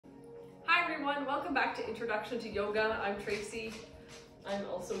everyone, welcome back to Introduction to Yoga. I'm Tracy. I'm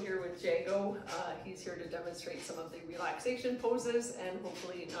also here with Jago. He's here to demonstrate some of the relaxation poses and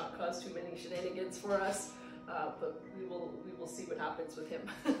hopefully not cause too many shenanigans for us, but we will see what happens with him.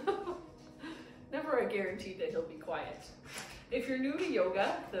 Never a guarantee that he'll be quiet. If you're new to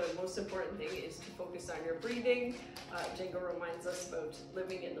yoga, the most important thing is to focus on your breathing. Jago reminds us about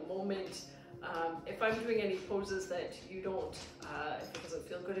living in the moment. If I'm doing any poses that you don't, if it doesn't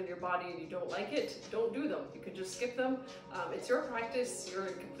feel good in your body and you don't like it, don't do them. You can just skip them. It's your practice, you're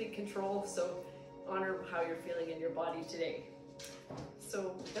in complete control, so honor how you're feeling in your body today.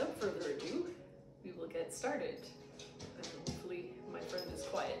 So without further ado, we will get started. And hopefully my friend is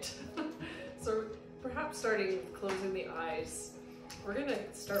quiet. So perhaps starting with closing the eyes, we're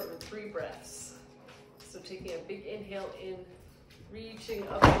gonna start with 3 breaths. So taking a big inhale in, reaching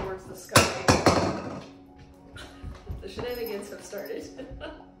up towards the sky. The shenanigans have started.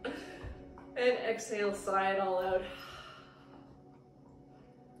 And exhale, sigh it all out.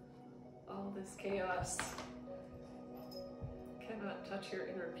 All this chaos cannot touch your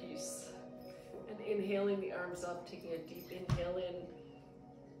inner peace. And inhaling the arms up, taking a deep inhale in.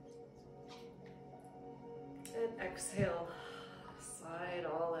 And exhale, sigh it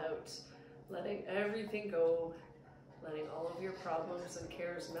all out, letting everything go. Letting all of your problems and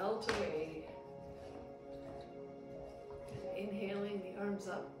cares melt away. And inhaling the arms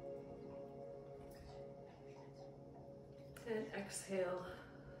up. And exhale,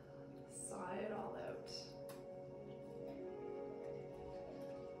 sigh it all out.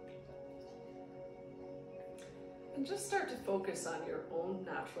 And just start to focus on your own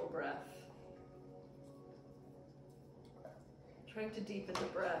natural breath. Trying to deepen the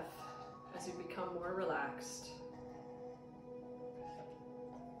breath as you become more relaxed.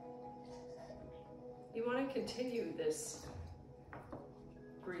 You want to continue this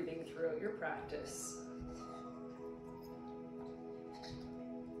breathing throughout your practice.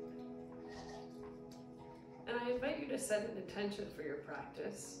 And I invite you to set an intention for your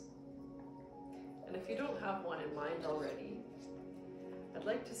practice. And if you don't have one in mind already, I'd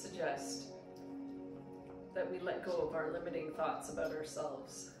like to suggest that we let go of our limiting thoughts about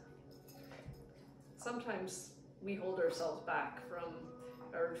ourselves. Sometimes we hold ourselves back from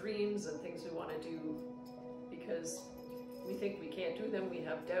our dreams and things we want to do because we think we can't do them, we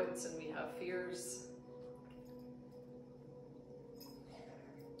have doubts and we have fears.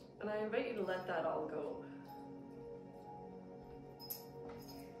 And I invite you to let that all go.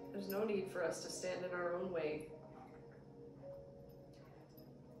 There's no need for us to stand in our own way.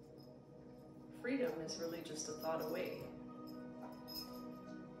 Freedom is really just a thought away.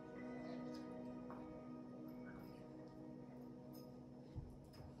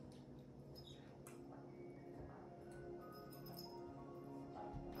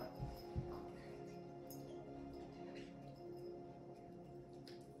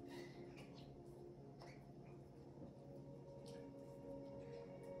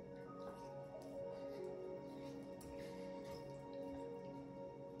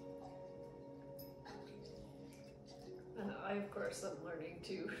 I, of course, am learning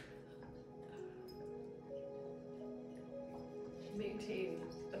to maintain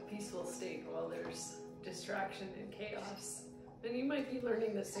a peaceful state while there's distraction and chaos. And you might be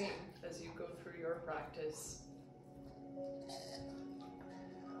learning the same as you go through your practice.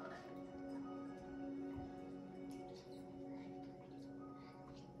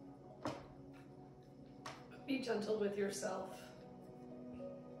 Be gentle with yourself.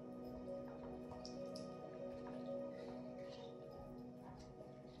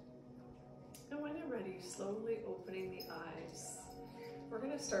 Slowly opening the eyes. We're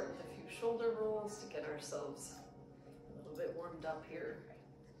going to start with a few shoulder rolls to get ourselves a little bit warmed up here.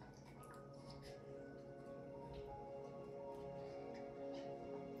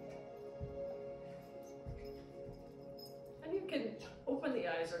 And you can open the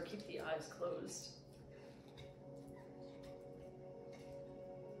eyes or keep the eyes closed.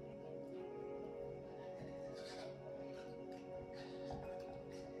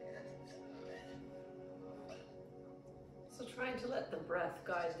 Trying to let the breath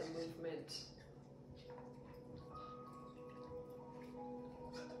guide the movement.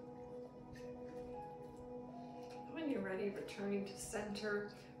 When you're ready, returning to center,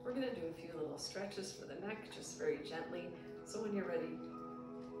 we're going to do a few little stretches for the neck, just very gently. So when you're ready,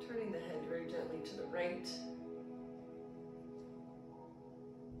 turning the head very gently to the right.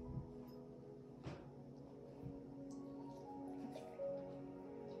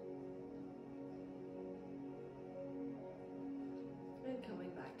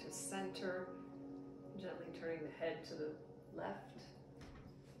 Coming back to center, gently turning the head to the left.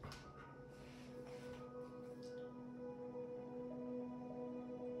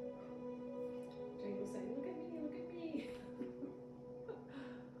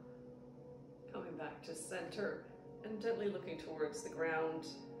 center and gently looking towards the ground,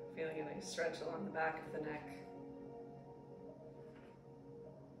 feeling a nice stretch along the back of the neck.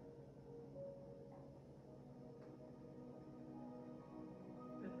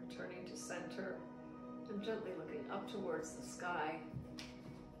 And returning to center and gently looking up towards the sky.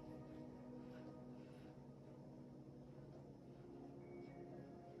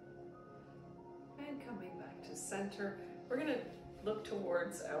 And coming back to center, we're going to look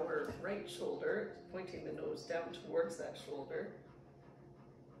towards our right shoulder, pointing the nose down towards that shoulder.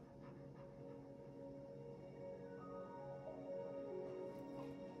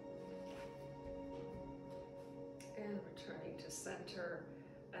 And returning to center,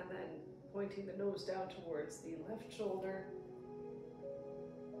 and then pointing the nose down towards the left shoulder.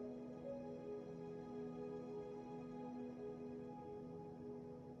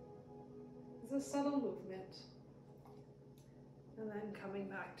 It's a subtle movement. And then coming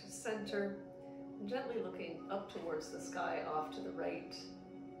back to center, and gently looking up towards the sky off to the right.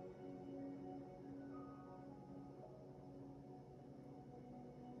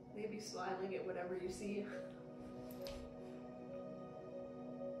 Maybe smiling at whatever you see.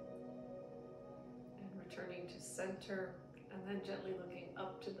 And returning to center, and then gently looking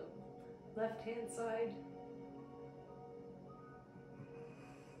up to the left-hand side.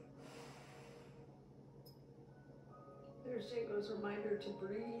 There's Jago's reminder to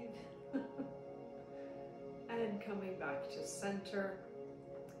breathe. And coming back to center.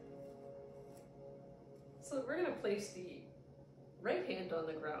 So we're going to place the right hand on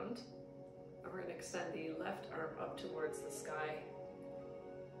the ground, and we're going to extend the left arm up towards the sky.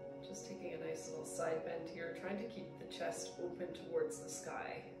 Just taking a nice little side bend here, trying to keep the chest open towards the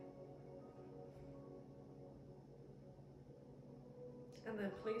sky. And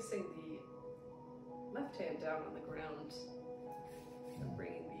then placing the left hand down on the ground and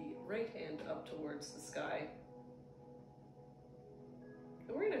bringing the right hand up towards the sky.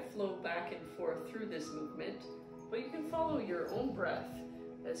 And we're going to flow back and forth through this movement, but you can follow your own breath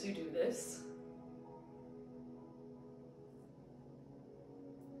as you do this.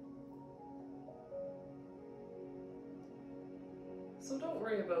 So don't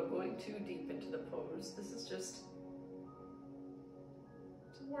worry about going too deep into the pose. This is just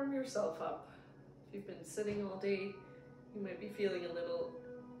to warm yourself up. If you've been sitting all day, you might be feeling a little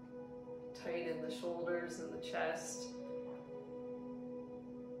tight in the shoulders and the chest.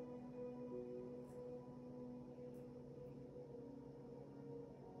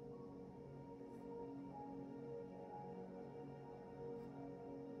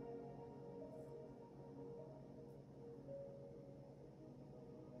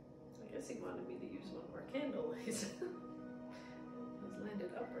 I guess he wanted me to use one more candle. He's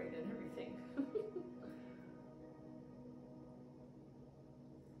landed upright and everything.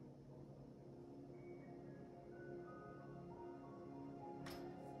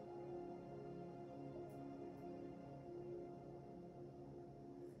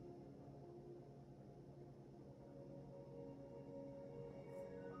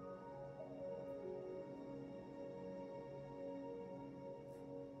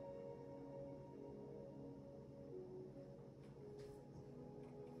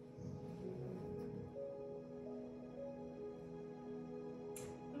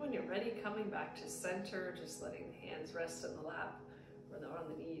 When you're ready, coming back to center, just letting the hands rest in the lap or on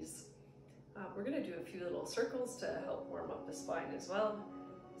the knees. We're going to do a few little circles to help warm up the spine as well.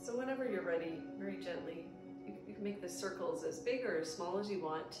 So whenever you're ready, very gently, you can make the circles as big or as small as you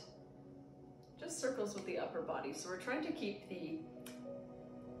want. Just circles with the upper body. So we're trying to keep the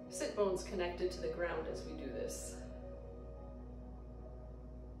sit bones connected to the ground as we do this.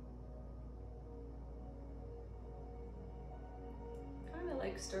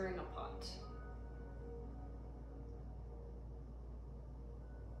 Like stirring a pot.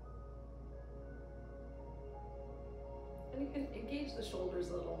 And you can engage the shoulders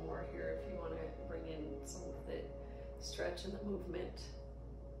a little more here if you want to bring in some of the stretch in the movement.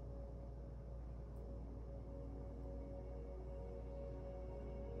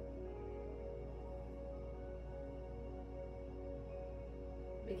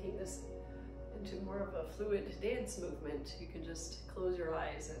 Making this into more of a fluid dance movement. You can just close your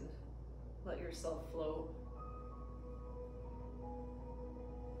eyes and let yourself flow.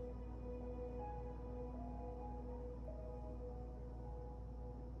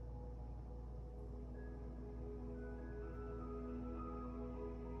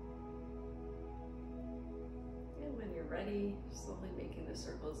 And when you're ready, slowly making the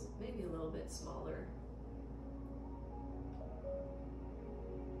circles maybe a little bit smaller.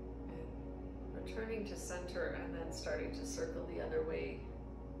 Returning to center and then starting to circle the other way.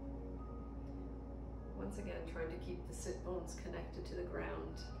 Once again, trying to keep the sit bones connected to the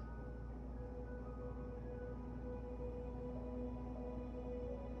ground.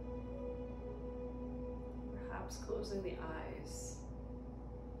 Perhaps closing the eyes.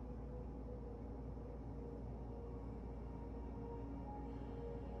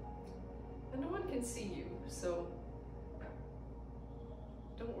 And no one can see you, so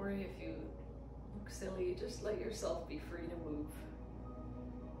don't worry if you look silly, just let yourself be free to move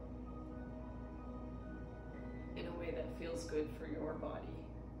in a way that feels good for your body.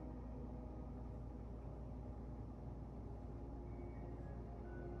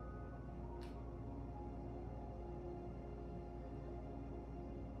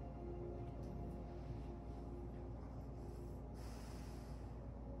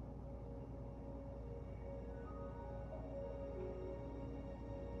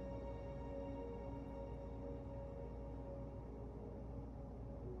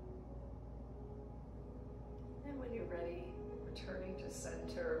 And when you're ready, returning to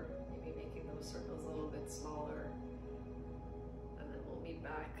center, maybe making those circles a little bit smaller. And then we'll meet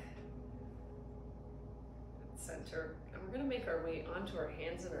back at center. And we're going to make our way onto our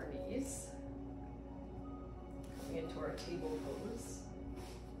hands and our knees, coming into our table pose.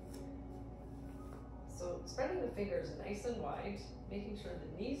 So spreading the fingers nice and wide, making sure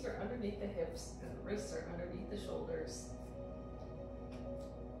the knees are underneath the hips and the wrists are underneath the shoulders.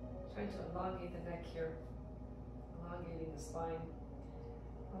 Trying to elongate the neck here, elongating the spine.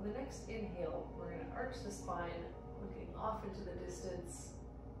 On the next inhale, we're going to arch the spine, looking off into the distance,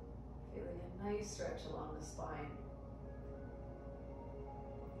 feeling a nice stretch along the spine.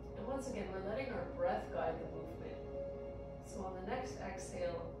 And once again, we're letting our breath guide the movement. So on the next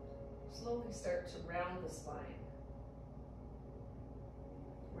exhale, slowly start to round the spine,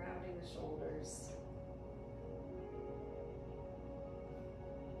 rounding the shoulders.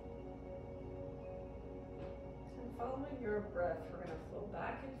 And following your breath, we're going to flow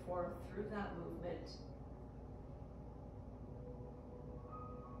back and forth through that movement.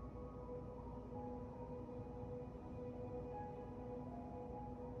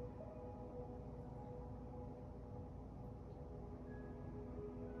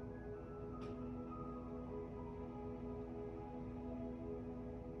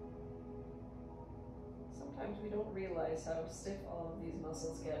 Sometimes we don't realize how stiff all of these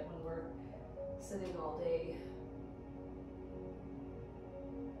muscles get when we're sitting all day.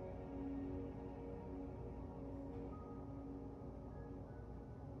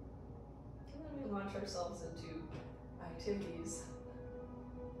 And then we launch ourselves into activities.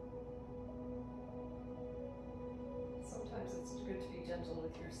 Sometimes it's good to be gentle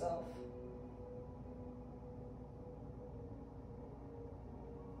with yourself.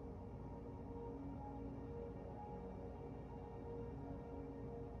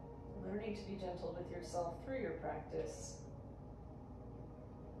 Learning to be gentle with yourself through your practice.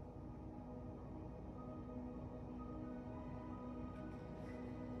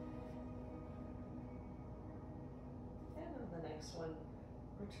 And on the next one,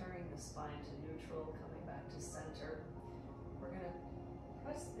 returning the spine to neutral, coming back to center. We're going to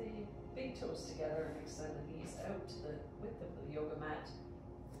press the big toes together and extend the knees out to the width of the yoga mat,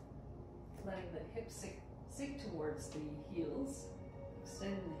 letting the hips sink towards the heels.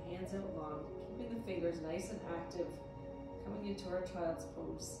 Extending the hands out long, keeping the fingers nice and active, coming into our child's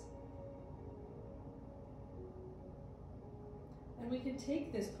pose. And we can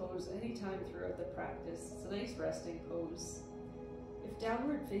take this pose anytime throughout the practice. It's a nice resting pose. If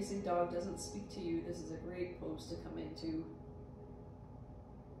downward facing dog doesn't speak to you, this is a great pose to come into.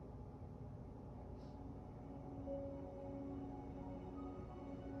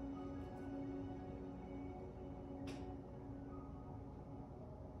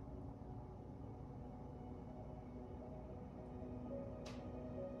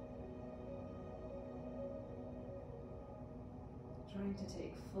 Trying to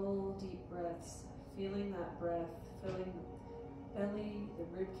take full deep breaths, feeling that breath, filling the belly, the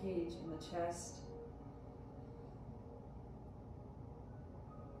rib cage, and the chest.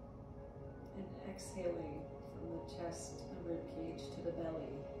 And exhaling from the chest, the rib cage to the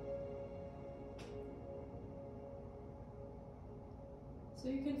belly. So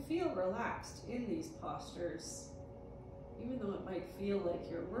you can feel relaxed in these postures, even though it might feel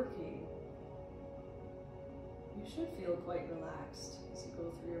like you're working. You should feel quite relaxed as you go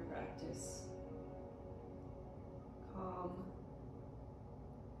through your practice. Calm,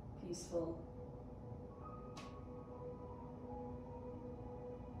 peaceful.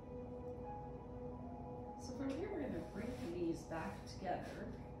 So from here, we're going to bring the knees back together.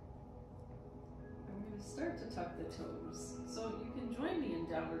 And we're going to start to tuck the toes. So you can join me in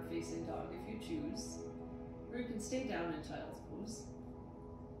downward facing dog if you choose. or you can stay down in child's pose.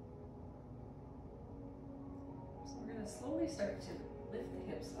 So we're going to slowly start to lift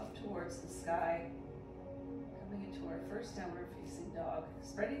the hips up towards the sky, coming into our first downward facing dog,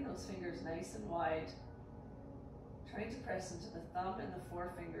 spreading those fingers nice and wide, trying to press into the thumb and the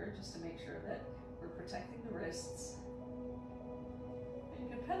forefinger just to make sure that we're protecting the wrists. And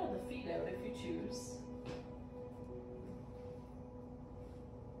you can pedal the feet out if you choose.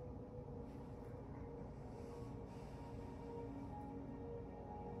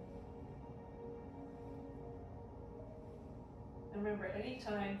 And remember, any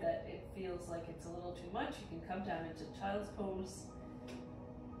time that it feels like it's a little too much, you can come down into child's pose.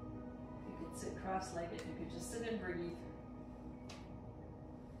 You could sit cross-legged, you could just sit and breathe.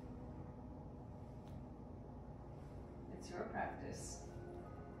 It's your practice.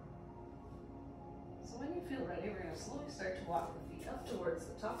 So when you feel ready, we're going to slowly start to walk the feet up towards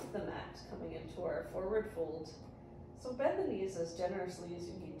the top of the mat, coming into our forward fold. So bend the knees as generously as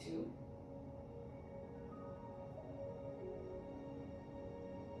you need to.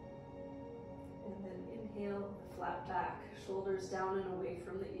 And then inhale, flat back, shoulders down and away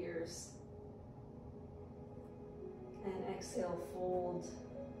from the ears. And exhale, fold.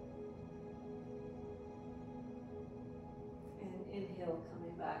 And inhale,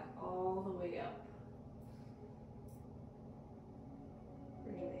 coming back all the way up.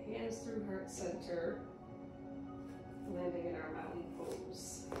 Bringing the hands through heart center, landing in our mountain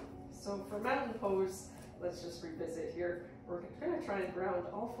pose. So for mountain pose, let's just revisit here. We're going to try and ground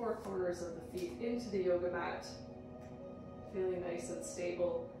all four corners of the feet into the yoga mat, feeling nice and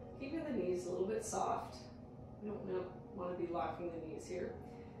stable, keeping the knees a little bit soft. We don't want to be locking the knees here.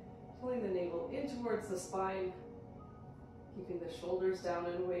 Pulling the navel in towards the spine, keeping the shoulders down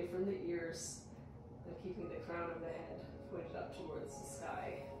and away from the ears, and keeping the crown of the head pointed up towards the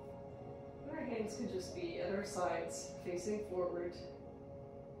sky. And our hands can just be at our sides, facing forward.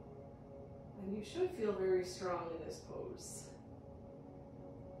 And you should feel very strong in this pose.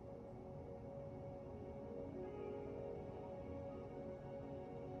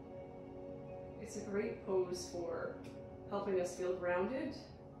 It's a great pose for helping us feel grounded.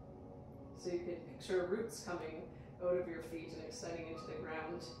 So you can picture roots coming out of your feet and extending into the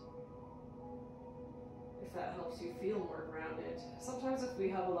ground. If that helps you feel more grounded. Sometimes if we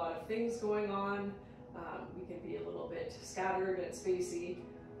have a lot of things going on, we can be a little bit scattered and spacey.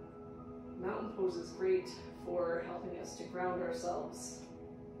 Mountain pose is great for helping us to ground ourselves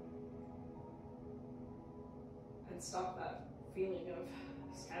and stop that feeling of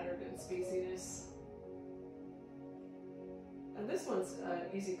scattered and spaciness. And this one's an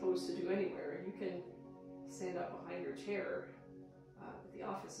easy pose to do anywhere. You can stand up behind your chair at the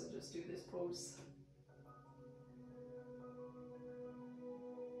office and just do this pose.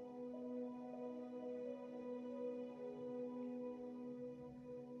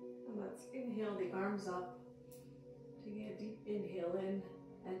 Let's inhale the arms up, taking a deep inhale in,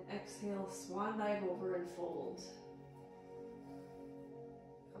 and exhale, swan dive over and fold.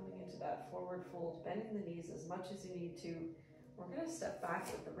 Coming into that forward fold, bending the knees as much as you need to. We're going to step back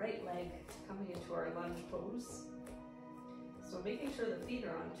with the right leg, coming into our lunge pose. So making sure the feet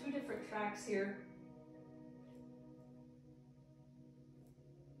are on two different tracks here.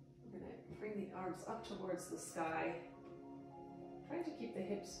 We're going to bring the arms up towards the sky, trying to keep the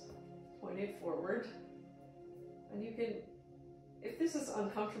hips pointed forward. And you can, if this is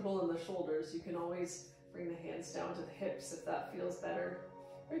uncomfortable in the shoulders, you can always bring the hands down to the hips if that feels better.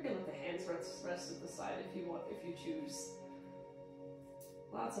 Or you can let the hands rest at the side if you want, if you choose.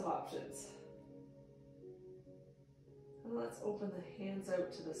 Lots of options. And let's open the hands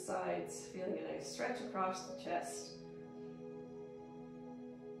out to the sides, feeling a nice stretch across the chest.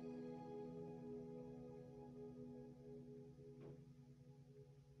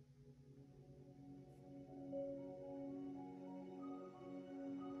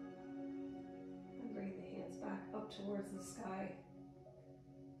 Towards the sky.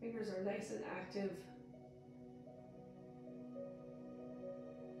 Fingers are nice and active.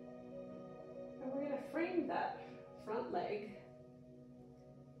 And we're going to frame that front leg.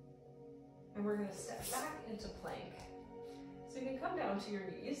 And we're going to step back into plank. So you can come down to your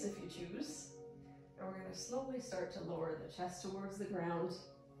knees if you choose. And we're going to slowly start to lower the chest towards the ground.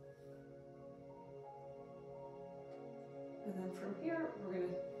 And then from here, we're going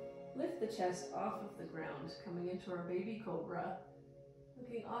to lift the chest off of the ground, coming into our baby cobra,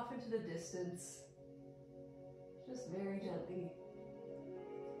 looking off into the distance, just very gently.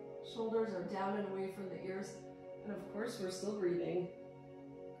 Shoulders are down and away from the ears, and of course we're still breathing.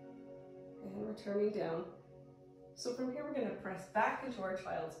 And returning down. So from here we're going to press back into our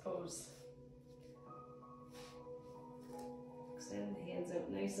child's pose.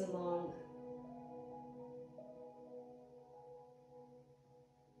 out nice and long.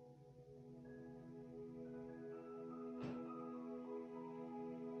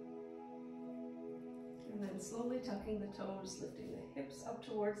 And then slowly tucking the toes, lifting the hips up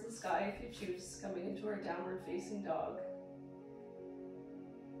towards the sky if you choose, coming into our downward facing dog.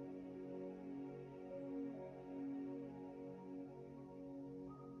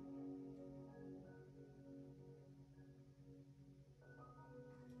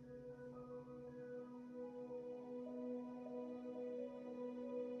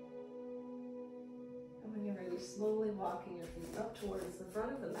 Slowly walking your feet up towards the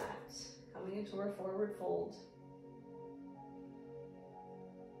front of the mat, coming into our forward fold.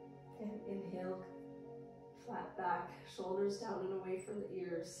 And inhale, flat back, shoulders down and away from the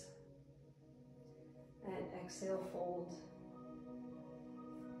ears. And exhale, fold.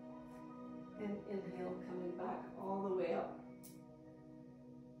 And inhale, coming back all the way up.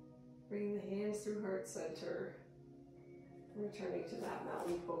 Bringing the hands through heart center. Returning to that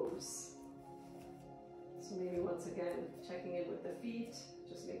mountain pose. So maybe once again, checking in with the feet,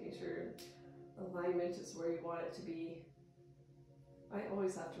 just making sure alignment is where you want it to be. I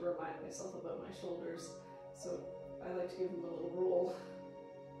always have to remind myself about my shoulders, so I like to give them a little roll,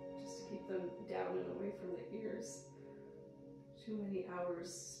 just to keep them down and away from the ears. Too many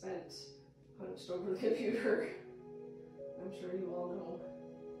hours spent hunched over the computer. I'm sure you all know.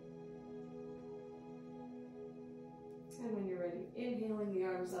 And when you're ready, inhaling the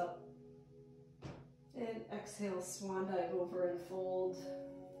arms up. And exhale, swan dive over and fold.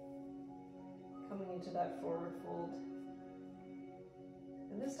 Coming into that forward fold.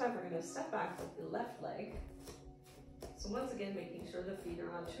 And this time we're going to step back with the left leg. So once again, making sure the feet are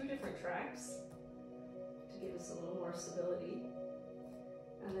on two different tracks to give us a little more stability.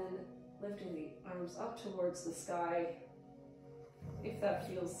 And then lifting the arms up towards the sky. If that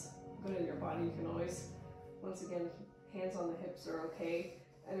feels good in your body, you can always, once again, hands on the hips are okay.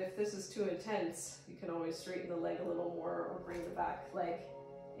 And if this is too intense, you can always straighten the leg a little more or bring the back leg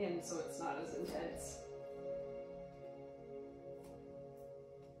in so it's not as intense.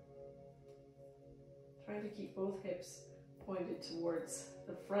 Trying to keep both hips pointed towards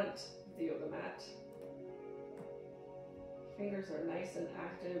the front of the yoga mat. Fingers are nice and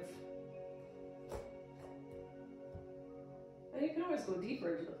active. And you can always go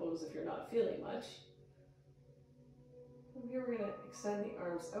deeper into the pose if you're not feeling much. From here we're going to extend the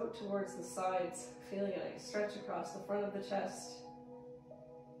arms out towards the sides, feeling a nice stretch across the front of the chest.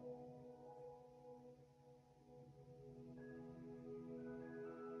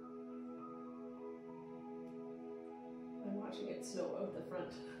 I'm watching it snow out the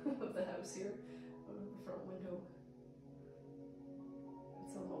front of the house here, out of the front window.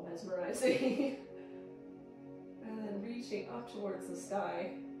 It's somehow mesmerizing. And then reaching up towards the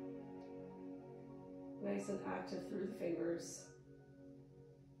sky. Nice and active through the fingers.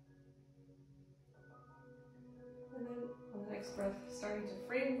 And then on the next breath, starting to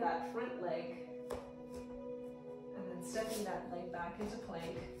frame that front leg. And then stepping that leg back into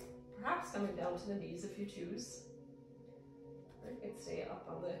plank. Perhaps coming down to the knees if you choose. Or you can stay up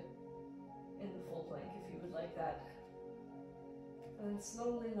on in the full plank if you would like that. And then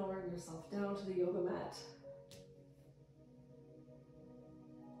slowly lowering yourself down to the yoga mat.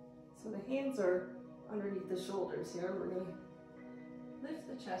 So the hands are underneath the shoulders here. We're going to lift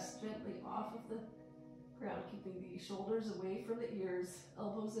the chest gently off of the ground, keeping the shoulders away from the ears,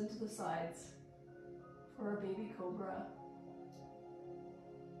 elbows into the sides for our baby cobra.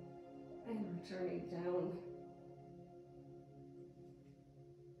 And returning down.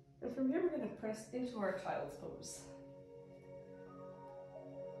 And from here we're going to press into our child's pose.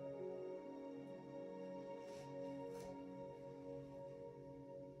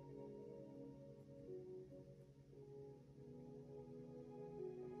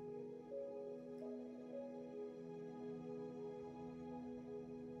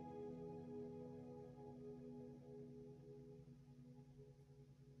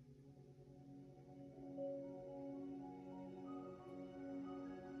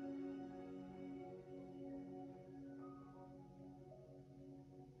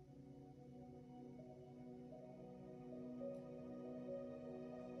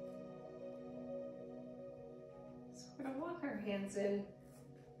 We're going to walk our hands in,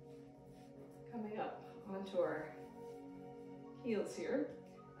 coming up onto our heels here.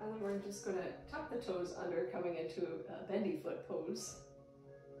 And then we're just going to tuck the toes under, coming into a bendy foot pose.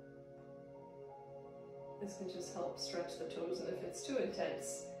 This can just help stretch the toes, and if it's too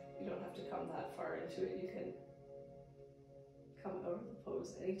intense, you don't have to come that far into it. You can come out of the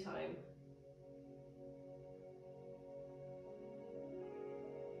pose anytime.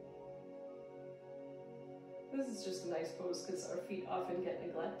 This is just a nice pose because our feet often get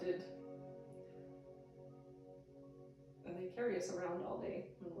neglected. And they carry us around all day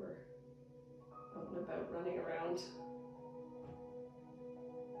when we're out and about running around.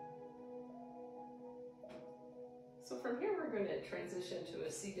 So from here we're going to transition to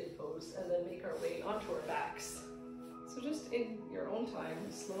a seated pose and then make our way onto our backs. So just in your own time,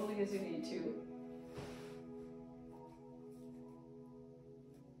 as slowly as you need to.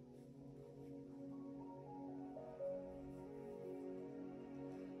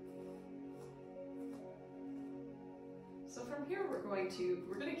 So from here we're going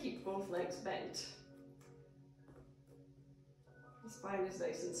to keep both legs bent. The spine is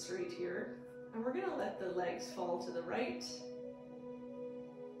nice and straight here. And we're going to let the legs fall to the right.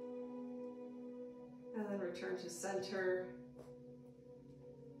 And then return to center.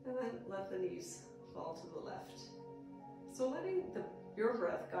 And then let the knees fall to the left. So letting your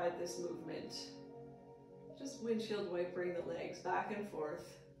breath guide this movement. Just windshield wipering the legs back and forth.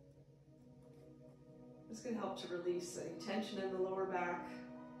 This can help to release any tension in the lower back.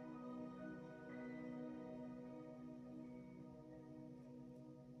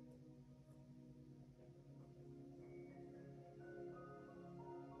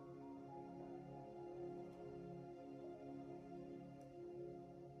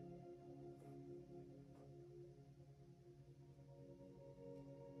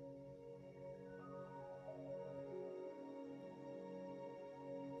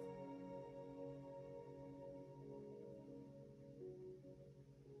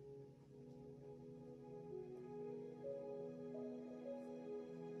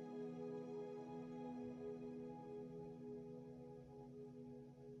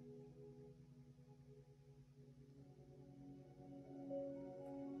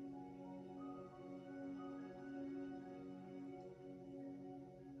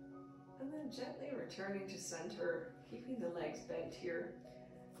 And then gently returning to center, keeping the legs bent here.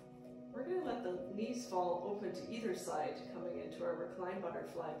 We're going to let the knees fall open to either side, coming into our reclined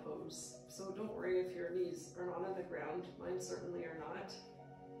butterfly pose. So don't worry if your knees are not on the ground. Mine certainly are not.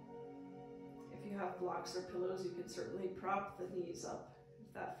 If you have blocks or pillows, you can certainly prop the knees up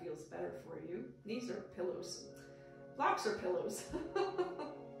if that feels better for you. Knees are pillows. Blocks are pillows.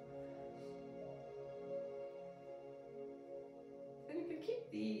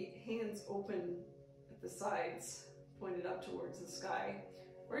 Keep the hands open at the sides, pointed up towards the sky,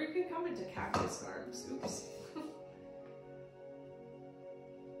 or you can come into cactus arms, oops,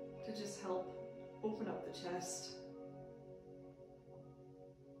 to just help open up the chest.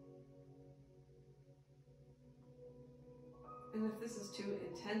 And if this is too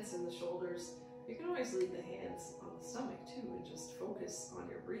intense in the shoulders, you can always leave the hands on the stomach too and just focus on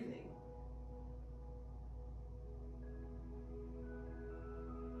your breathing.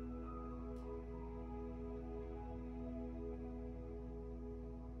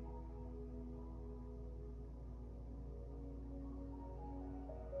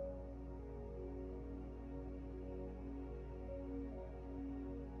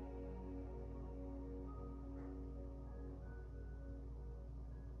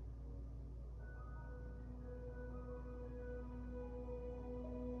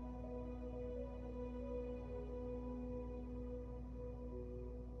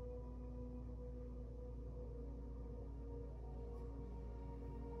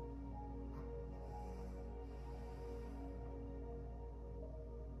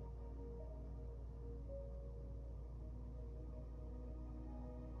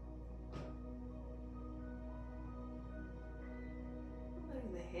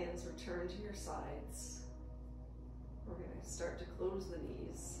 Hands return to your sides. We're going to start to close the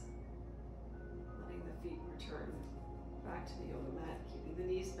knees, letting the feet return back to the yoga mat, keeping the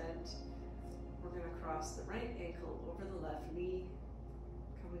knees bent. We're going to cross the right ankle over the left knee,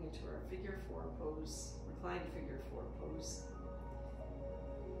 coming into our figure four pose, reclined figure four pose.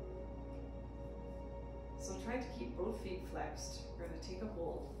 So trying to keep both feet flexed, we're going to take a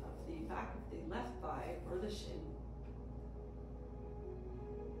hold of the back of the left thigh or the shin.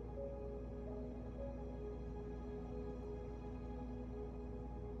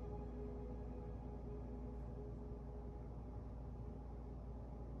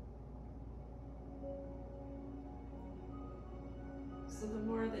 So the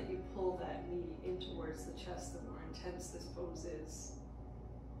more that you pull that knee in towards the chest, the more intense this pose is.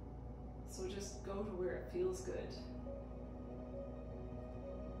 So just go to where it feels good.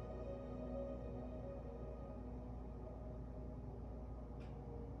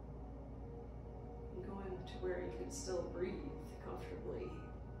 And go into where you can still breathe comfortably.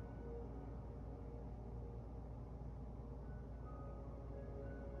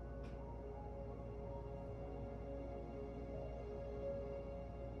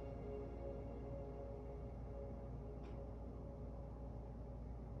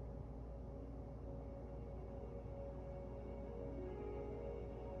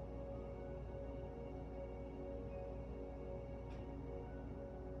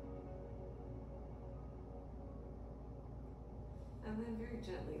 Very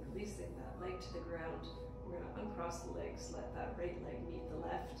gently releasing that leg to the ground. We're going to uncross the legs, let that right leg meet the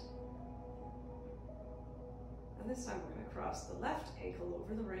left. And this time we're going to cross the left ankle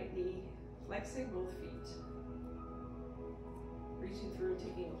over the right knee, flexing both feet. Reaching through,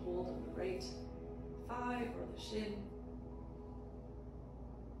 taking a hold of the right thigh or the shin.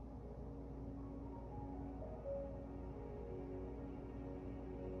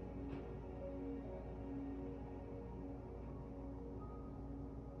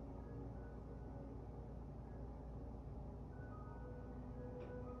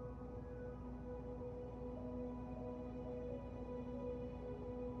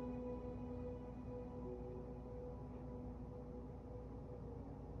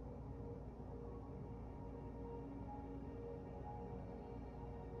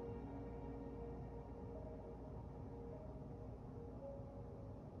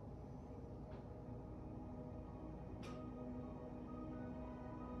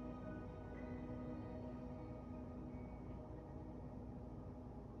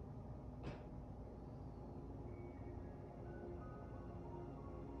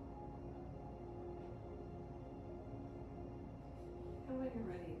 And when you're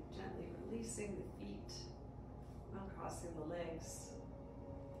ready, gently releasing the feet, uncrossing the legs.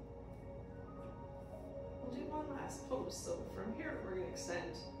 We'll do one last pose. So from here, we're going to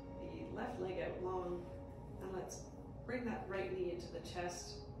extend the left leg out long, and let's bring that right knee into the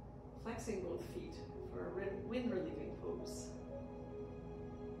chest, flexing both feet for a wind relieving pose.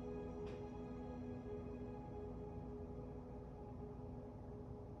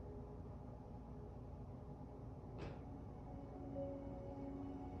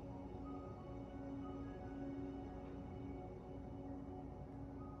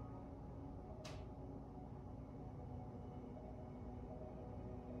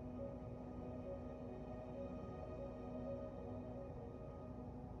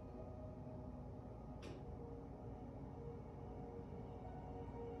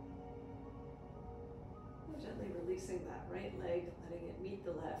 Gently releasing that right leg, letting it meet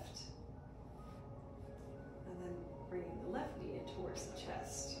the left. And then bringing the left knee in towards the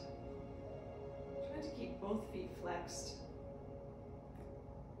chest. Trying to keep both feet flexed.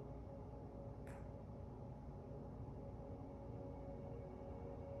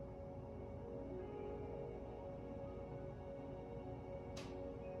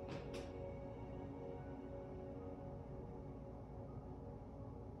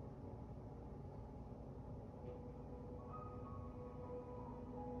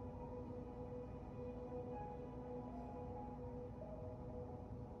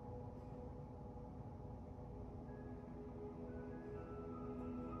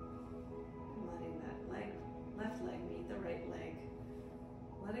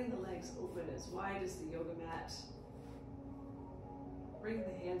 Letting the legs open as wide as the yoga mat. Bring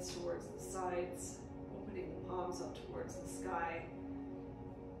the hands towards the sides, opening the palms up towards the sky.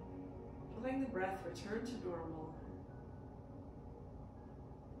 Letting the breath return to normal.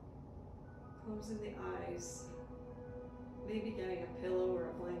 Closing the eyes. Maybe getting a pillow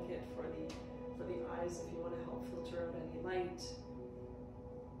or a blanket for the eyes if you want to help filter out any light.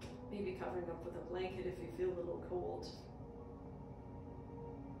 Maybe covering up with a blanket if you feel a little cold.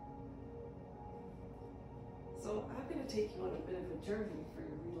 So I'm going to take you on a bit of a journey for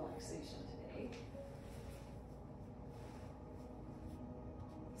your relaxation today.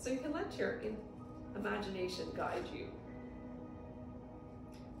 So you can let your imagination guide you.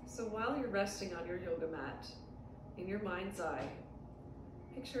 So while you're resting on your yoga mat, in your mind's eye,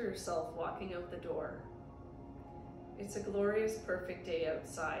 picture yourself walking out the door. It's a glorious, perfect day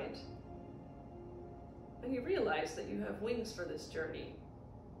outside. And you realize that you have wings for this journey.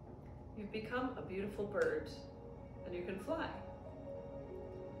 You've become a beautiful bird, and you can fly.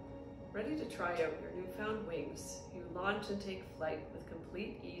 Ready to try out your newfound wings, you launch and take flight with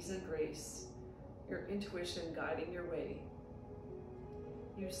complete ease and grace, your intuition guiding your way.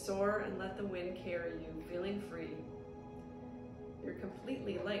 You soar and let the wind carry you, feeling free. You're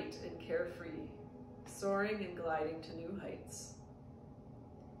completely light and carefree, soaring and gliding to new heights.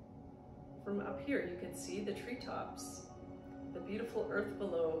 From up here, you can see the treetops, the beautiful earth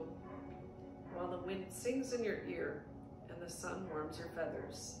below, while the wind sings in your ear and the sun warms your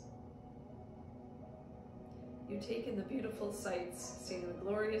feathers. You take in the beautiful sights, seeing the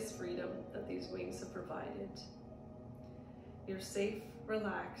glorious freedom that these wings have provided. You're safe,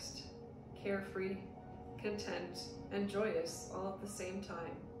 relaxed, carefree, content, and joyous all at the same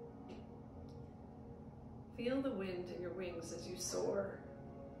time. Feel the wind in your wings as you soar.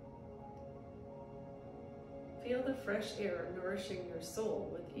 Feel the fresh air nourishing your soul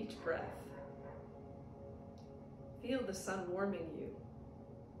with each breath. Feel the sun warming you,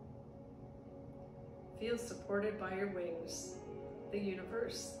 Feel supported by your wings, the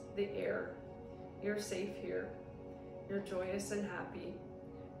universe, the air. You're safe here. You're joyous and happy.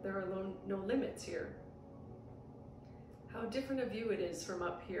 There are no limits here. How different a view it is from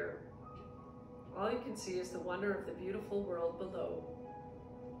up here. All you can see is the wonder of the beautiful world below.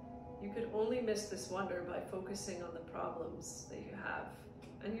 You could only miss this wonder by focusing on the problems that you have,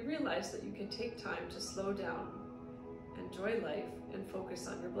 and you realize that you can take time to slow down, enjoy life, and focus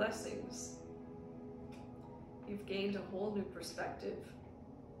on your blessings. You've gained a whole new perspective.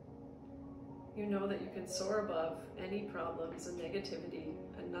 You know that you can soar above any problems and negativity,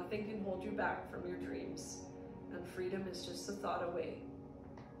 and nothing can hold you back from your dreams, and freedom is just a thought away.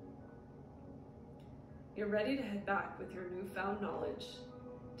 You're ready to head back with your newfound knowledge,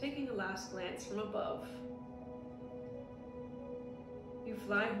 taking a last glance from above. You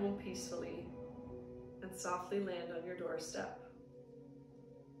fly home peacefully and softly land on your doorstep.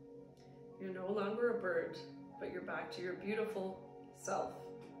 You're no longer a bird, but you're back to your beautiful self,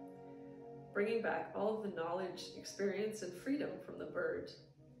 bringing back all of the knowledge, experience, and freedom from the bird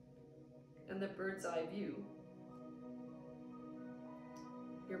and the bird's eye view.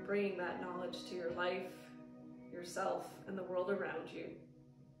 You're bringing that knowledge to your life, yourself, and the world around you.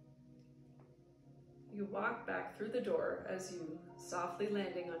 You walk back through the door as you softly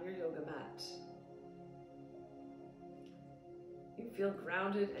landing on your yoga mat. You feel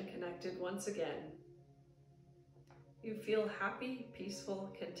grounded and connected once again. You feel happy,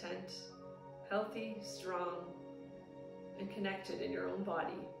 peaceful, content, healthy, strong, and connected in your own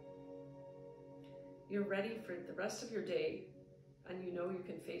body. You're ready for the rest of your day, and you know you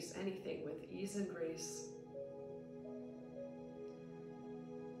can face anything with ease and grace.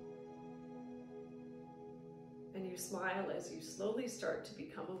 And you smile as you slowly start to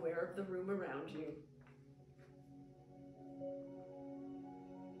become aware of the room around you.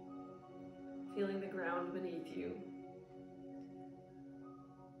 Feeling the ground beneath you.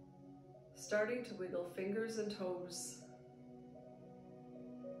 Starting to wiggle fingers and toes.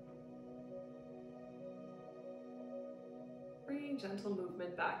 Bringing gentle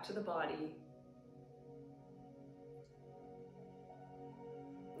movement back to the body.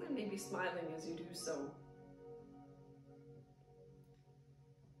 And maybe smiling as you do so.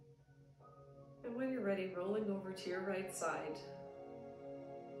 And when you're ready, rolling over to your right side.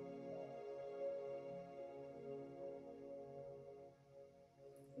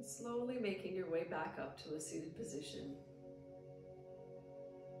 And slowly making your way back up to a seated position.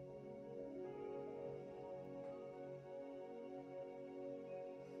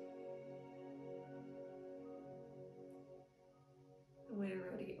 And when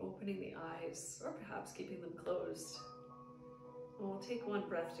you're ready, opening the eyes, or perhaps keeping them closed. And we'll take one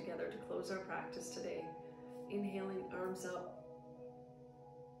breath together to close our practice today. Inhaling, arms up.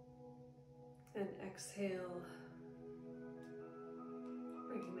 And exhale.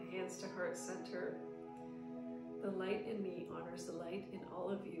 Bringing the hands to heart center. The light in me honors the light in all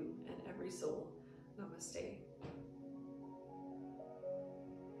of you and every soul. Namaste.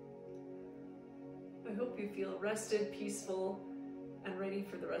 I hope you feel rested, peaceful, and ready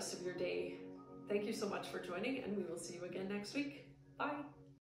for the rest of your day. Thank you so much for joining, and we will see you again next week. Bye.